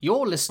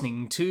You're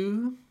listening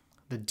to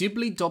the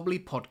Dibbly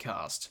Dobbly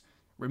podcast.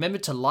 Remember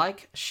to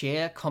like,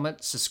 share,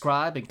 comment,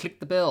 subscribe, and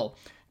click the bell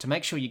to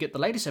make sure you get the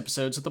latest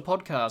episodes of the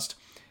podcast.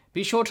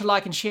 Be sure to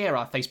like and share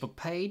our Facebook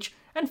page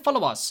and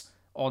follow us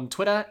on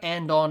Twitter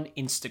and on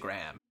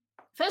Instagram.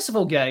 First of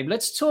all, Gabe,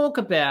 let's talk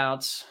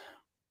about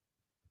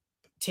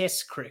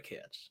Test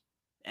cricket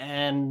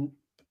and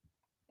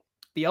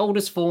the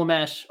oldest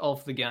format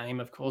of the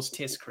game, of course,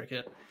 Test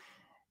cricket.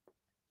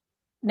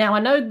 Now, I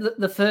know that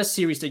the first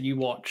series that you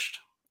watched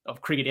of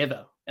cricket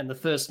ever, and the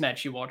first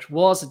match you watched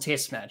was a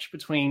Test match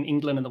between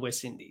England and the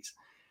West Indies.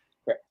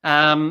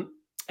 Right.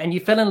 And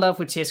you fell in love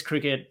with Test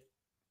cricket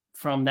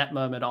from that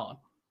moment on.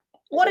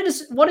 What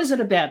is it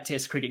about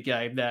Test cricket,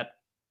 Gabe, that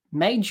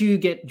made you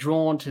get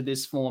drawn to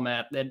this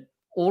format that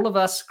all of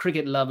us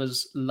cricket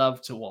lovers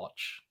love to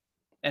watch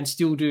and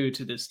still do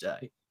to this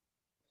day?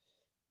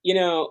 You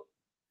know,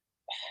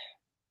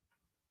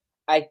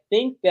 I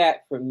think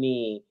that for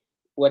me,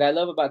 what I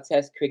love about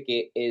Test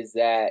cricket is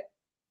that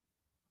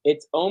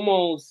it's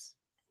almost,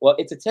 well,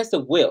 it's a test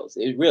of wills.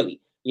 It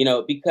really,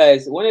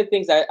 because one of the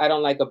things I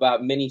don't like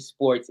about many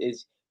sports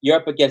is you're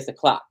up against the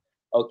clock.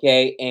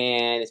 Okay.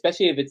 And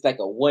especially if it's like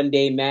a 1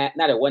 day match,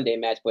 not a 1 day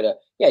match, but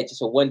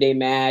just a 1 day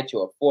match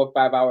or a 4 or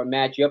 5 hour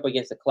match, you're up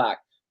against the clock.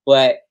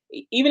 But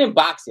even in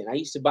boxing, I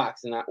used to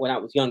box when I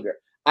was younger.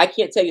 I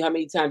can't tell you how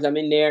many times I'm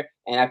in there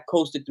and I've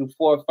coasted through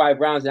 4 or 5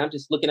 rounds and I'm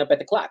just looking up at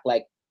the clock.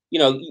 Like,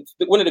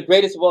 one of the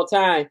greatest of all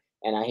time.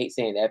 And I hate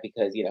saying that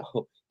because,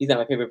 he's not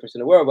my favorite person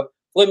in the world, but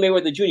Floyd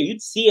Mayweather Jr.,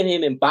 you'd see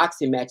him in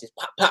boxing matches,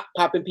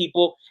 popping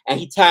people, and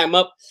he'd tie him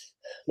up,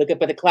 look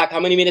up at the clock, how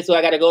many minutes do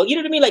I got to go? You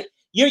know what I mean? Like,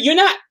 you're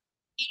not,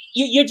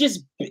 you're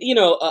just,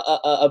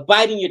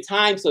 abiding your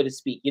time, so to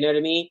speak. You know what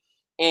I mean?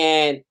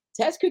 And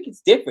Test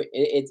cricket's different.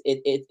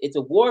 It's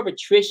a war of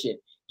attrition.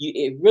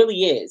 It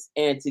really is.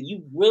 And so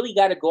you really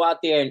got to go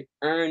out there and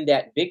earn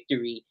that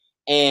victory.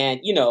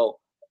 And,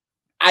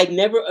 I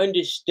never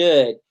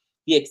understood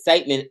the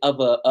excitement of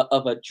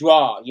a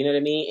draw, you know what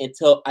I mean,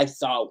 until I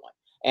saw one.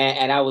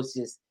 And I was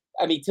just,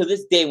 to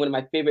this day, one of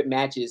my favorite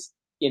matches,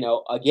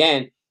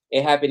 again,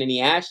 it happened in the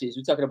Ashes.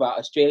 We're talking about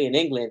Australia and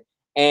England.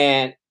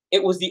 And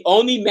it was the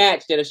only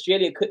match that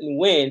Australia couldn't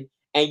win.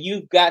 And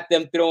you've got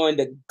them throwing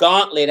the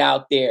gauntlet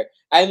out there.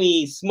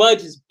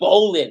 Smudge is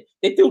bowling.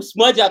 They threw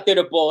Smudge out there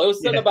to bowl. It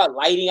was something about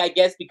lighting, I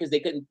guess, because they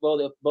couldn't bowl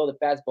the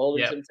fast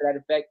bowler or something to that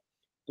effect.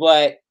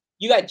 But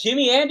you got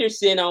Jimmy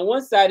Anderson on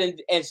one side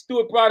and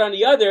Stuart Broad on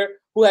the other,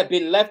 who had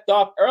been left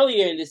off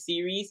earlier in the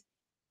series.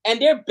 And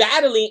they're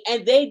battling,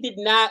 and they did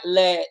not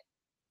let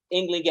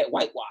England get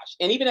whitewashed.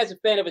 And even as a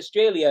fan of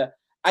Australia,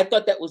 I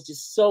thought that was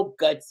just so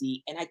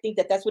gutsy. And I think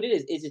that that's what it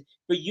is. Is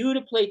for you to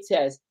play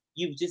Test,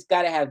 you've just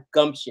got to have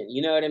gumption.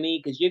 You know what I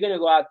mean? Because you're going to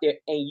go out there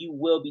and you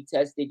will be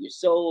tested. Your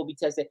soul will be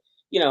tested.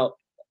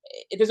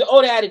 There's an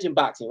old adage in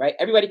boxing, right?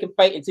 Everybody can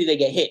fight until they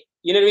get hit.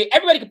 You know what I mean?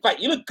 Everybody can fight.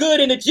 You look good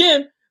in the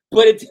gym,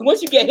 but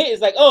once you get hit,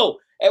 it's like, oh,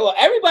 well,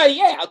 everybody,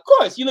 yeah, of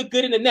course, you look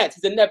good in the nets.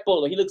 He's a net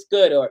bowler. He looks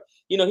good. Or,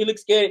 he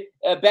looks good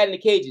batting the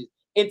cages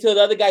until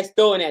the other guy's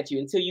throwing at you,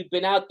 until you've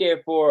been out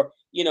there for,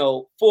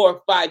 4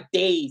 or 5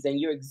 days and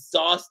you're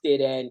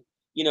exhausted. And,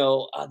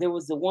 there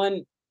was the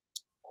one,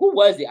 who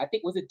was it? I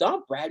think, was it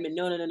Don Bradman?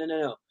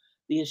 No.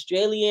 The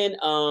Australian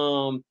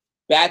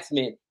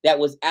batsman that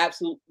was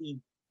absolutely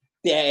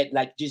dead,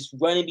 like just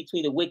running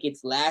between the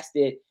wickets,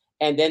 lasted.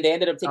 And then they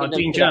ended up taking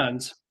Dean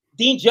Jones.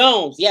 Dean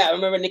Jones. Yeah, I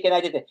remember Nick and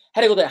I did that.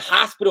 Had to go to the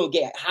hospital and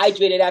get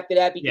hydrated after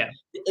that. Because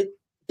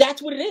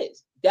that's what it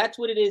is. That's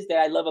what it is that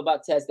I love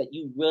about Test, that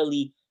you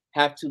really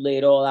have to lay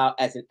it all out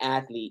as an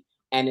athlete.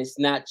 And it's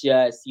not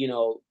just,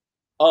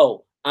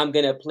 I'm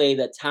going to play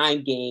the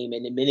time game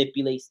and then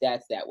manipulate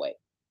stats that way.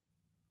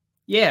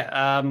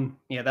 Yeah,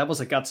 that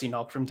was a gutsy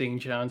knock from Dean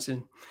Jones.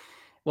 And,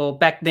 well,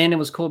 back then it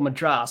was called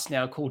Madras,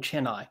 now called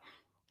Chennai.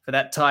 For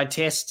that tie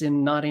Test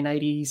in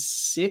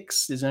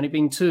 1986, there's only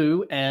been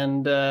 2,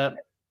 and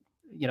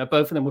both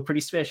of them were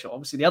pretty special.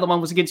 Obviously, the other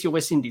one was against your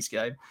West Indies,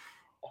 Gabe,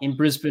 in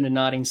Brisbane in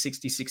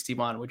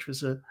 1960-61, which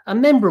was a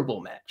memorable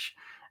match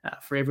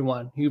for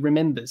everyone who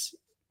remembers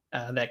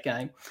that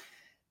game.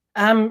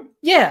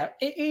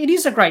 It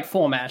is a great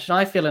format, and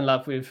I fell in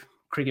love with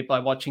cricket by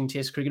watching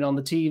Test cricket on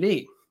the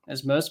TV,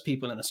 as most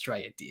people in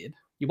Australia did.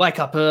 You wake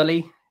up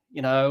early,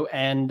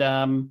 and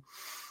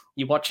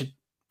you watch a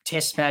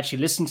Test match, you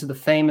listen to the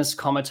famous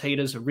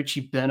commentators of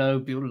Richie Benaud,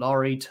 Bill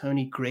Lawry,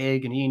 Tony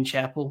Gregg, and Ian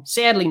Chappell.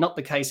 Sadly, not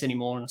the case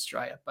anymore in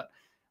Australia. But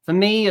for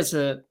me,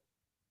 someone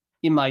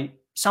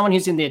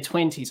who's in their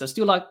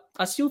 20s,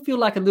 I still feel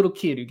like a little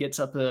kid who gets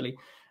up early,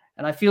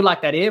 and I feel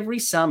like that every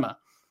summer.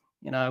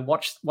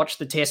 Watch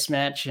the Test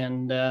match,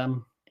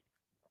 and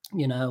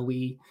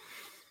we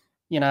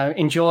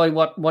enjoy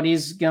what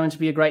is going to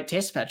be a great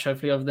Test match,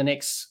 hopefully over the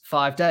next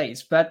 5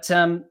 days. But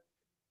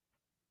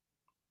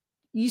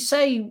you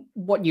say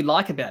what you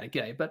like about it,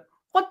 Gabe, but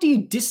what do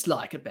you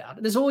dislike about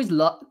it? There's always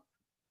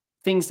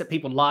things that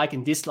people like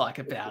and dislike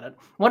about it.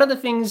 What are the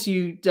things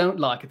you don't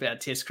like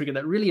about Test cricket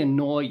that really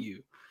annoy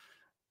you,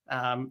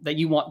 that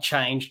you want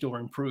changed or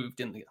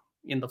improved in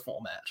the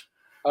format?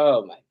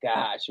 Oh my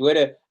gosh, what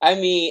a! I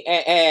mean,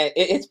 and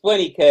it's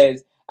funny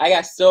because I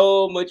got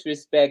so much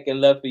respect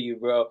and love for you,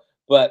 bro.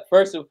 But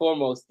first and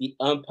foremost, the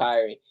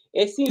umpiring.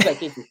 It seems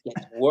like it just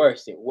gets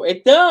worse and worse.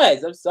 It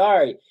does. I'm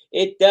sorry,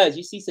 it does.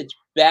 You see such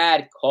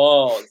bad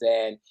calls,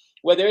 and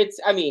whether it's,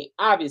 I mean,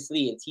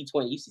 obviously in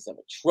T20 you see some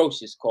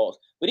atrocious calls,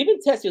 but even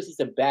Test you'll see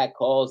some bad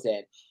calls,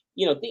 and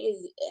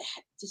things it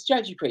just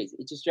drives you crazy.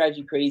 It just drives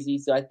you crazy.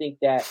 So I think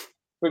that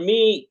for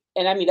me,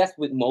 and I mean that's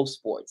with most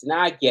sports.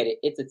 Now I get it;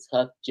 it's a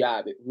tough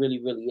job. It really,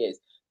 really is.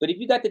 But if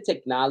you got the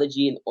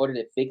technology in order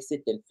to fix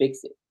it, then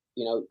fix it.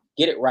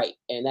 Get it right,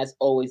 and that's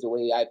always the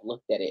way I've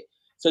looked at it.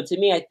 So to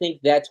me, I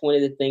think that's one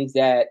of the things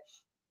that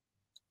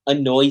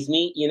annoys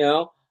me.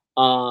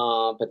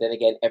 But then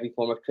again, every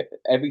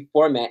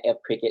format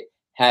of cricket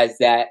has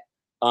that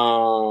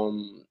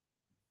um,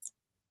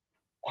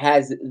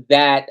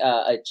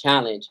 a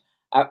challenge.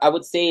 I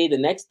would say the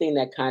next thing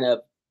that kind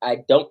of I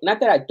don't not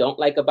that I don't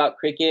like about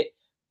cricket,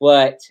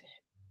 but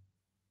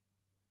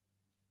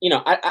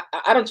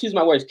I don't choose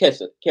my words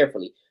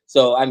carefully.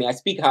 So I mean, I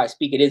speak how I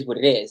speak. It is what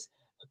it is.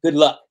 Good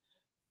luck.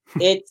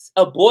 It's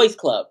a boys'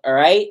 club, all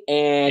right,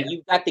 and Yeah.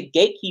 you've got the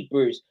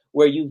gatekeepers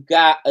where you've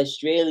got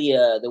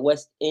Australia, the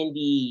West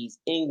Indies,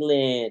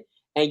 England,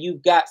 and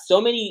you've got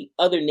so many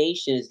other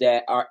nations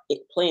that are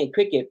playing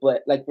cricket.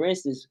 But like for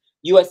instance,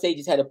 USA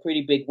just had a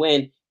pretty big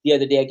win the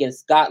other day against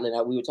Scotland.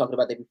 We were talking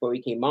about that before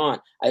we came on.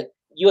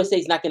 USA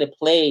is not going to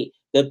play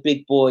the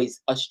big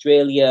boys,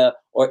 Australia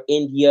or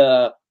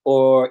India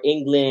or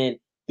England,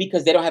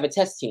 because they don't have a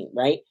test team,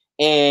 right?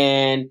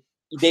 And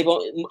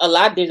a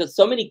lot. There's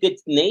so many good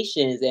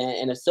nations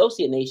and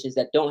associate nations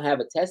that don't have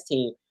a test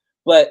team,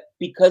 but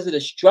because of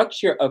the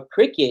structure of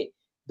cricket,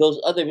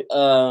 those other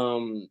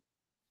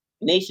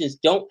nations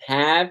don't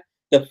have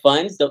the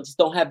funds,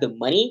 don't have the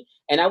money.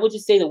 And I would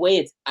just say the way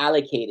it's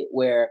allocated,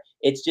 where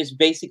it's just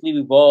basically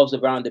revolves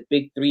around the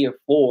big three or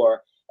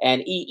four,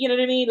 and you know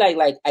what I mean.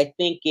 Like I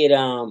think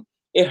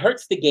it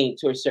hurts the game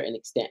to a certain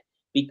extent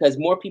because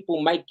more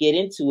people might get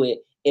into it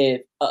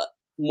if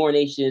more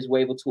nations were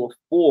able to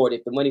afford,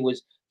 if the money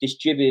was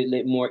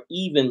distributed more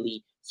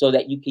evenly, so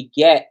that you could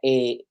get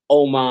a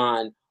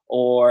Oman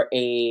or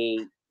a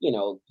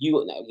no,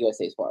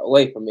 USA is far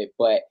away from it,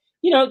 but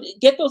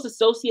get those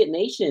associate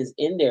nations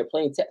in there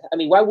playing. I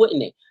mean, why wouldn't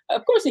they?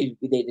 Of course, they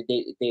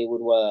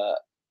would.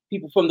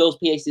 People from those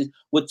places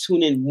would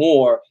tune in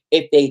more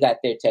if they got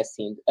their test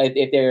teams,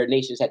 if their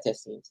nations had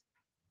test teams.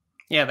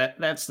 Yeah,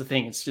 that's the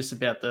thing. It's just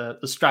about the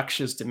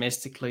structures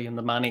domestically and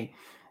the money,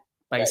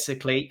 Right,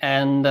 basically.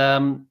 And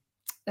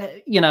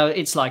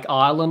it's like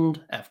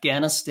Ireland,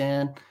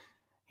 Afghanistan,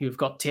 who've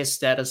got test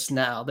status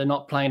now. They're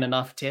not playing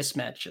enough test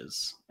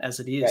matches as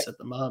it right. is at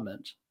the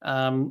moment.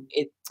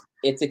 It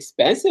it's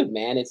expensive,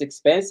 man. It's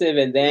expensive,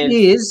 and It then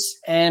is,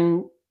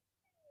 and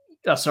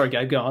oh, sorry,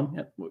 Gabe, go on.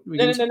 Yeah, we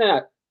no, can. no, no,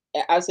 no,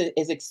 no. I said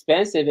it's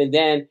expensive, and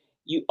then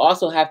you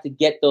also have to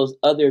get those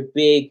other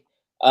big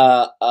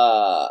uh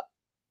uh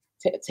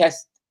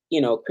test,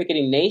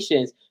 cricketing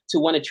nations to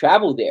want to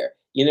travel there.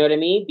 You know what I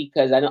mean?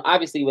 Because I know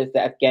obviously with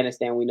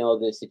Afghanistan, we know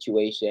the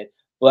situation,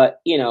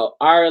 but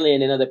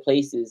Ireland and other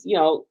places,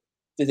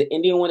 does an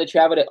Indian want to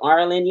travel to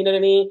Ireland? You know what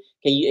I mean?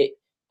 Can you?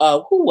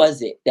 Who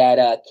was it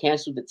that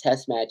canceled the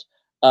test match?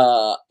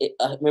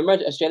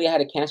 Remember Australia had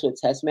to cancel a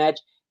test match,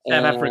 South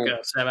and Africa,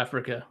 South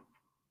Africa.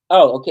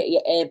 oh, okay,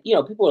 yeah, and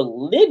people are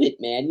livid,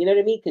 man. You know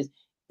what I mean? Because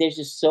there's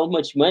just so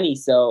much money.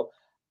 So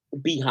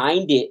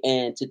behind it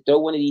and to throw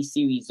one of these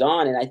series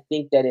on. And I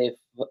think that if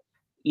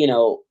you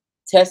know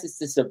Test is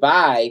to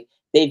survive,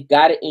 they've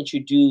got to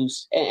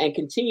introduce and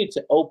continue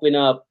to open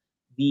up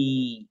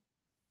the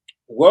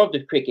world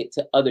of cricket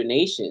to other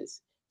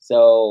nations.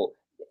 So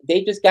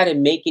they just got to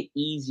make it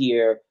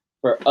easier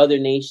for other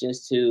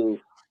nations to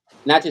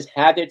not just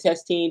have their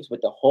test teams,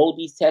 but to hold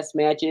these test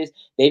matches.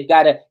 They've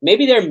got to,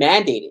 maybe they're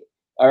mandated.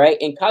 All right,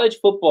 in college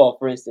football,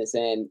 for instance,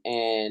 and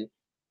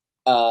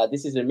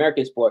this is an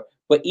American sport,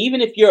 but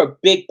even if you're a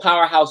big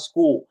powerhouse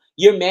school,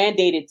 you're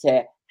mandated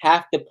to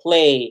have to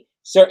play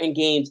certain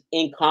games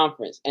in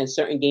conference and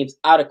certain games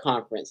out of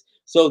conference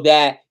so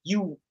that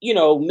you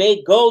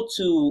may go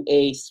to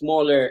a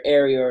smaller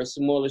area or a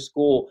smaller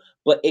school,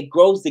 but it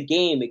grows the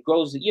game. It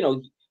grows,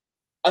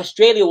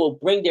 Australia will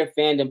bring their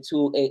fandom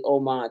to a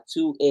Oman,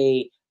 to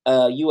a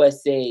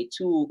USA,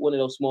 to one of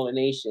those smaller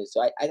nations.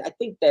 So I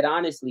think that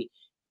honestly,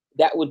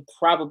 that would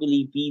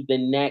probably be the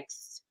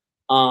next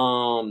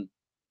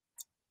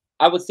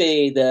I would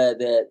say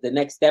the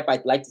next step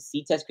I'd like to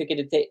see Test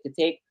cricket to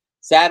take.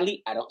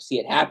 Sadly, I don't see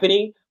it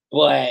happening.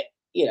 But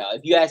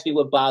if you ask me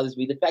what bothers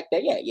me, the fact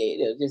that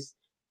just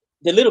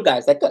the little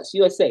guys like us,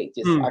 USA,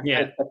 just are kind Yeah,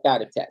 of kept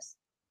out of Test.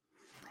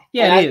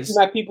 yeah, And it I see is.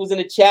 my peoples in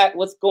the chat.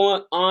 What's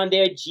going on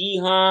there,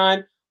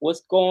 Jihan?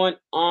 What's going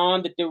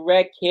on? The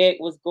direct hit.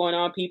 What's going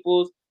on,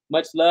 peoples?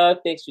 Much love.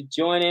 Thanks for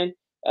joining.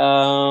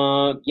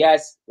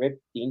 Yes, Rip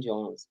Dean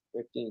Jones.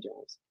 Rip Dean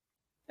Jones.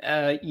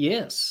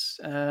 Yes.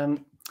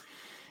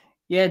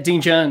 Yeah,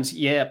 Dean Jones.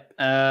 Yeah,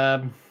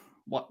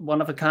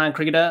 one of a kind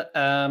cricketer.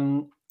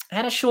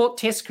 Had a short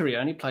Test career.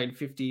 Only played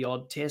 50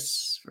 odd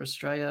tests for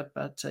Australia,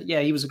 but yeah,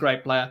 he was a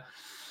great player.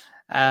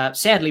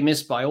 sadly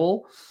missed by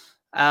all.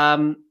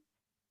 As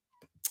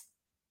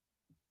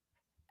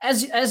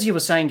you were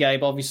saying,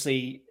 Gabe,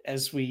 obviously,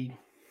 as we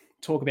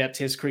talk about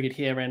Test cricket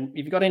here, and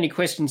if you've got any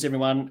questions,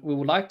 everyone, we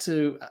would like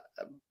to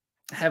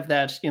have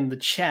that in the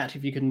chat.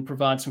 If you can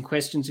provide some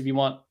questions, if you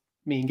want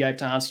me and Gabe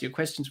to answer your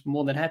questions, we're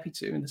more than happy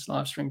to in this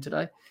live stream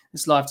today,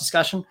 this live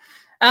discussion.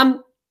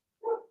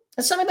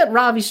 It's something that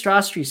Ravi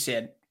Shastri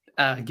said,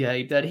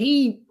 Gabe, that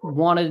he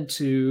wanted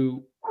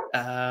to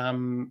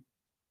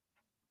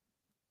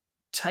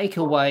take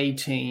away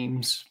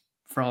teams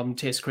from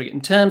Test cricket in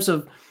terms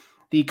of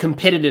the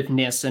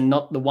competitiveness and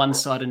not the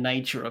one-sided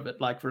nature of it.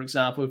 Like, for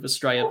example, with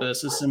Australia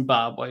versus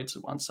Zimbabwe, it's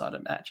a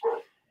one-sided match.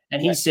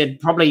 And he said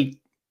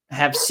probably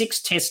have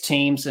 6 Test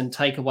teams and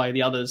take away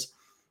the others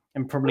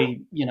and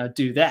probably,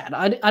 do that.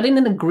 I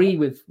didn't agree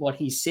with what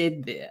he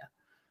said there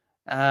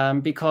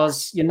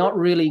because you're not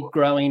really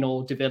growing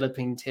or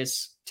developing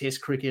Test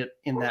cricket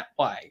in that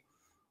way.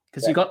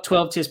 Because you've got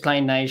 12 Test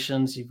playing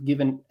nations, you've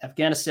given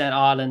Afghanistan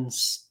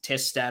Islands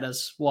Test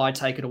status. Why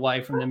take it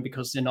away from them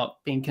because they're not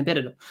being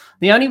competitive?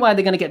 The only way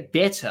they're going to get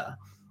better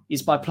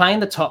is by playing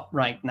the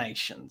top-ranked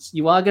nations.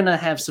 You are going to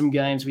have some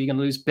games where you're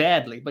going to lose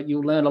badly, but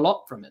you'll learn a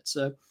lot from it.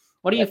 So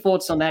what are your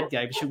thoughts on that,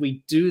 Gabe? Should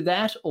we do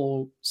that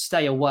or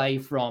stay away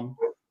from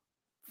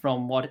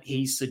what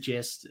he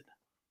suggested?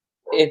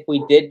 If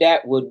we did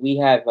that, would we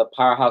have a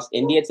powerhouse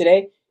India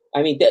today?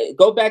 I mean,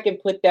 go back and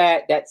put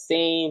that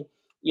same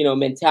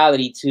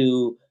mentality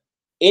to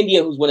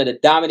India, who's one of the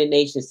dominant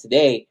nations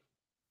today.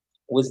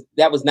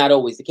 That was not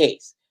always the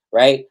case,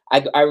 right?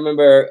 I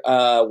remember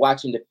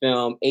watching the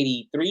film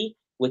 '83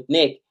 with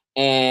Nick,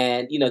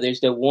 and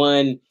there's the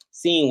one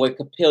scene where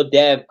Kapil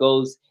Dev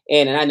goes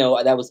in, and I know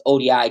that was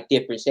ODI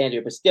different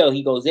standard, but still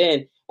he goes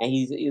in and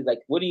he's like,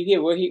 "What are you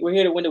here? We're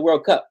here to win the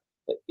World Cup."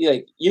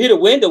 Like, you're here to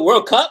win the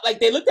World Cup? Like,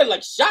 they looked at it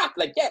like shocked,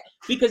 like, yeah,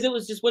 because it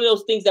was just one of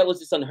those things that was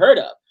just unheard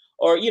of.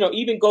 Or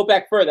even go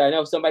back further. I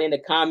know somebody in the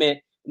comment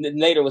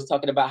later was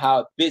talking about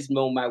how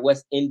abysmal my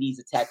West Indies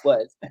attack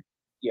was.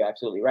 You're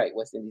absolutely right,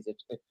 West Indies.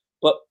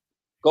 But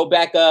go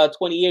back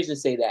 20 years and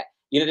say that.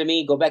 You know what I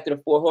mean? Go back to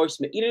the Four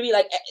Horsemen. You know what I mean?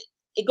 Like,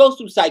 it goes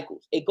through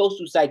cycles. It goes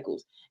through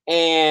cycles.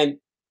 And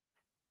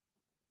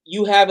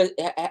you have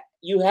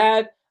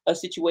a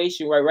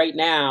situation where right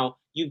now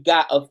you've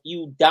got a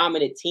few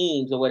dominant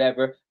teams or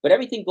whatever, but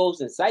everything goes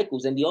in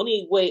cycles. And the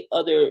only way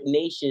other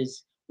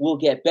nations will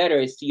get better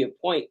is, to your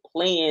point,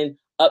 playing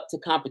up to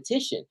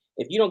competition.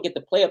 If you don't get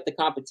to play up to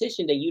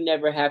competition, then you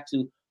never have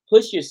to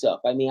push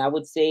yourself. I mean, I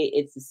would say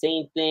it's the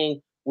same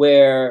thing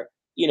where,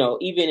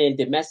 even in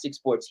domestic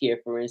sports here,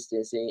 for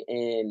instance,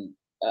 in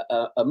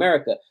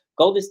America,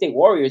 Golden State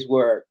Warriors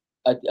were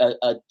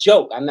a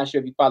joke. I'm not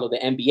sure if you follow the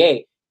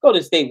NBA.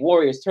 Golden State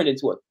Warriors turned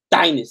into a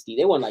dynasty.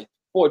 They won like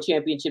 4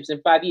 championships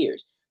in 5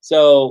 years.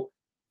 So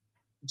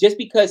just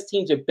because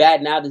teams are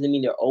bad now doesn't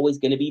mean they're always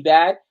going to be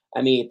bad.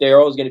 I mean, if they're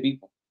always going to be,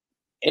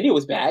 India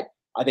was bad.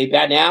 Are they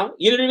bad now?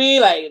 You know what I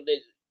mean? Like,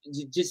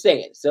 just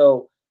saying.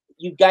 So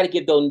you've got to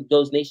give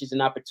those nations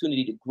an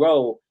opportunity to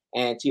grow.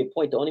 And to your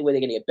point, the only way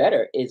they're going to get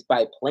better is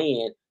by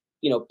playing,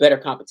 better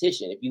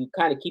competition. If you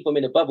kind of keep them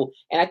in the bubble.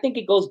 And I think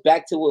it goes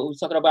back to what we were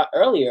talking about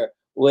earlier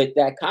with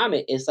that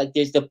comment. It's like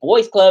there's the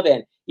boys club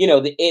and,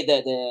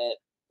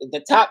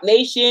 the top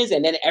nations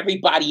and then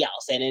everybody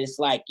else. And then it's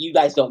like, you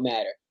guys don't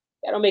matter.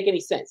 That don't make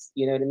any sense.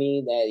 You know what I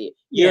mean? That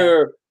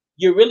you're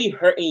really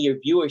hurting your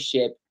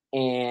viewership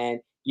and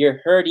you're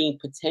hurting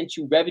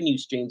potential revenue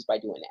streams by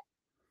doing that.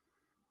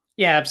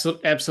 Yeah,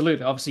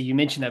 absolutely. Obviously, you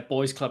mentioned that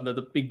boys' club,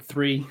 the big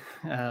 3,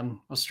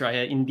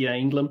 Australia, India,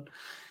 England,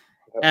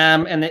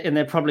 and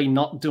they're probably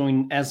not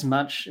doing as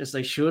much as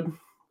they should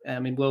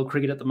in world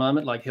cricket at the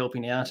moment, like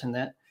helping out, and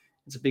that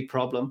it's a big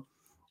problem.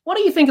 What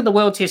do you think of the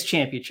World Test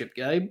Championship,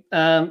 Gabe?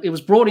 It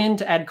was brought in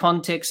to add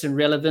context and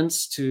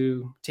relevance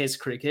to Test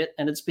cricket,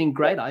 and it's been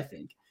great, I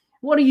think.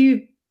 What do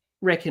you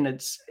reckon?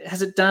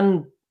 Has it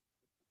done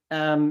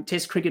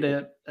Test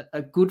cricket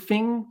a good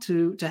thing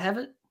to have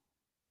it?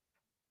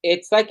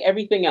 It's like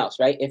everything else,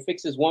 right? It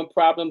fixes one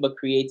problem but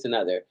creates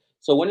another.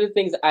 So one of the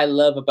things I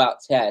love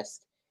about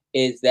Test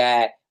is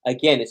that,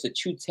 again, it's a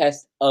true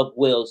test of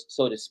wills,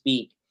 so to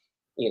speak.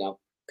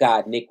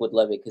 God, Nick would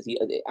love it because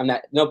I'm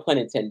not, no pun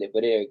intended,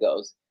 but there it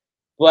goes.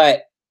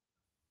 But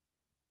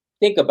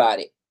think about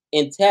it.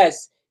 In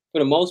tests, for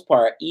the most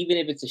part, even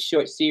if it's a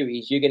short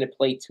series, you're going to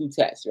play 2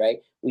 tests,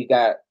 right? We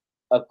got,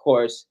 of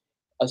course,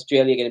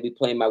 Australia going to be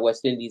playing my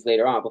West Indies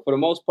later on. But for the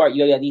most part,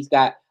 you at least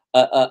got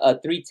a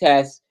 3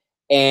 tests.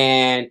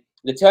 And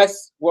the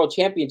Test World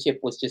Championship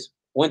was just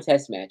 1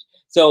 test match.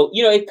 So,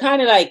 it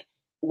kind of like,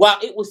 while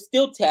it was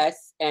still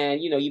tests and,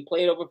 you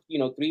played over,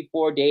 3,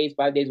 4 days,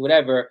 5 days,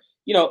 whatever,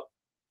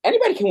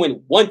 anybody can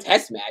win 1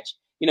 test match.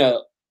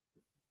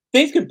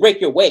 Things could break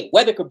your way.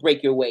 Weather could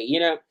break your way,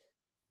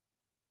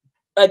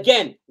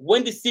 Again,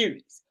 win the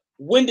series.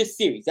 Win the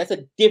series. That's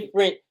a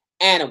different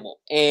animal.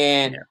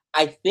 And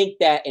I think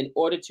that in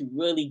order to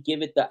really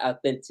give it the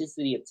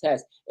authenticity of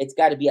Test, it's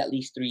got to be at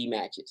least 3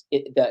 matches.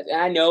 It does.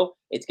 And I know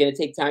it's going to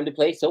take time to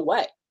play. So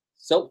what?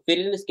 So fit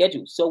it in the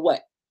schedule. So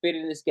what? Fit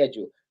it in the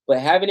schedule. But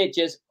having it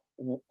just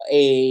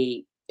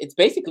it's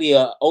basically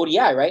a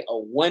ODI, right? A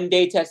 1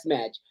 day test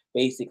match,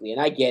 basically.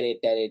 And I get it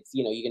that it's,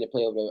 you're going to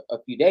play over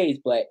a few days,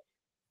 but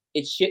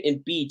it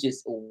shouldn't be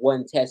just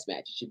one test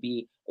match. It should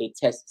be a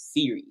test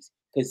series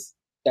because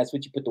that's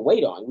what you put the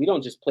weight on. We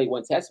don't just play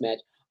one test match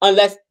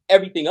unless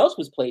everything else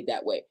was played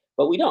that way,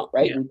 but we don't,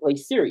 right? Yeah. We play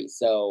series.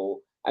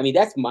 So, I mean,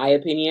 that's my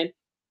opinion.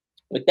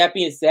 With that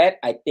being said,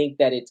 I think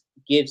that it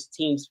gives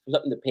teams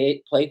something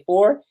to play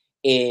for.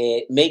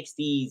 It makes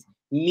these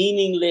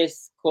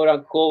meaningless, quote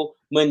unquote,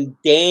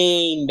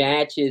 mundane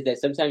matches that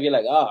sometimes you're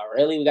like, oh,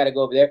 really? We got to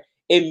go over there.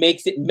 It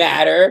makes it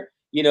matter.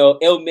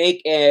 It'll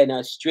make an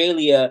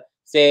Australia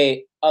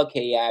say,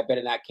 okay, yeah, I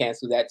better not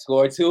cancel that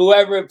tour to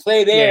whoever play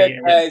Yeah, there yeah, yeah,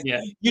 because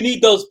yeah. you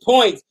need those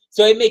points.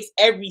 So it makes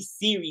every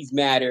series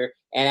matter.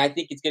 And I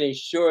think it's going to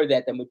ensure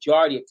that the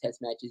majority of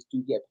test matches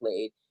do get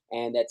played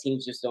and that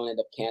teams just don't end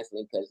up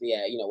canceling because,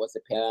 yeah, what's the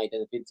penalty?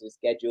 Doesn't fit into the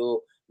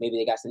schedule. Maybe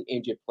they got some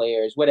injured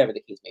players, whatever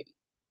the case may be.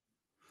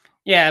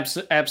 Yeah,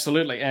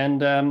 absolutely.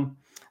 And the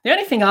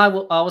only thing I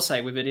will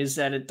say with it is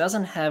that it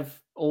doesn't have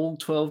all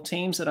 12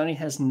 teams. It only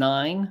has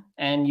 9,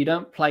 and you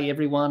don't play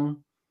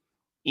everyone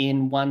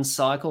in one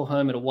cycle,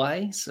 home and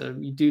away. So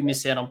you do Right,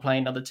 miss out on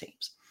playing other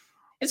teams.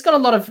 It's got a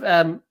lot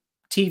of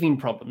teething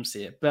problems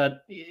there,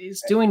 but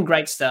it's right, doing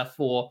great stuff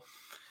for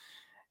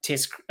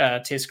test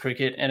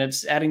cricket, and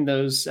it's adding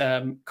those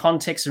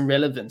context and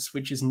relevance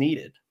which is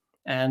needed.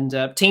 And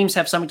teams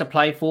have something to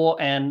play for.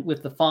 And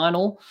with the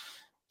final,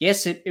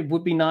 yes, it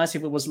would be nice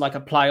if it was like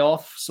a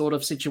playoff sort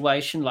of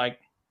situation, like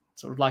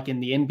sort of like in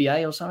the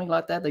NBA or something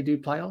like that. They do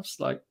playoffs,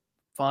 like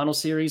final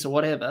series or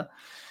whatever.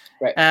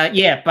 right,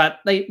 Yeah, but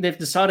they've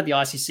decided the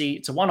ICC,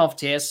 it's a one-off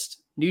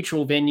test,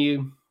 neutral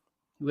venue,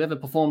 whoever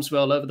performs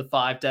well over the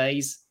 5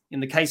 days. In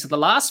the case of the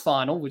last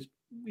final, which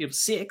it was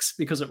 6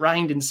 because it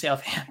rained in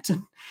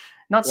Southampton,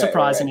 not right, right, right.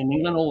 surprising in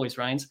England, always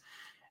rains.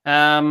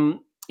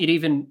 It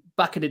even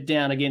bucketed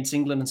down against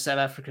England and South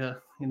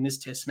Africa in this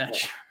test Right,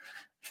 match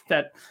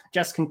that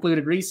just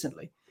concluded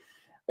recently.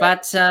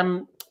 right. But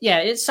yeah,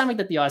 it's something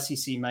that the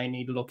ICC may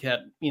need to look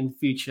at in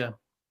future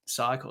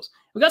cycles.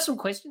 We got some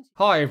questions.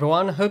 Hi,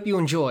 everyone. Hope you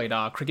enjoyed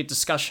our cricket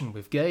discussion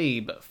with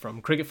Gabe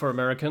from Cricket for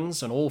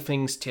Americans and all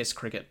things Test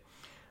cricket.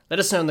 Let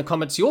us know in the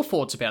comments your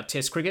thoughts about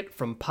Test cricket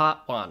from part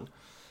 1.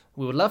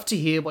 We would love to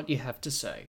hear what you have to say.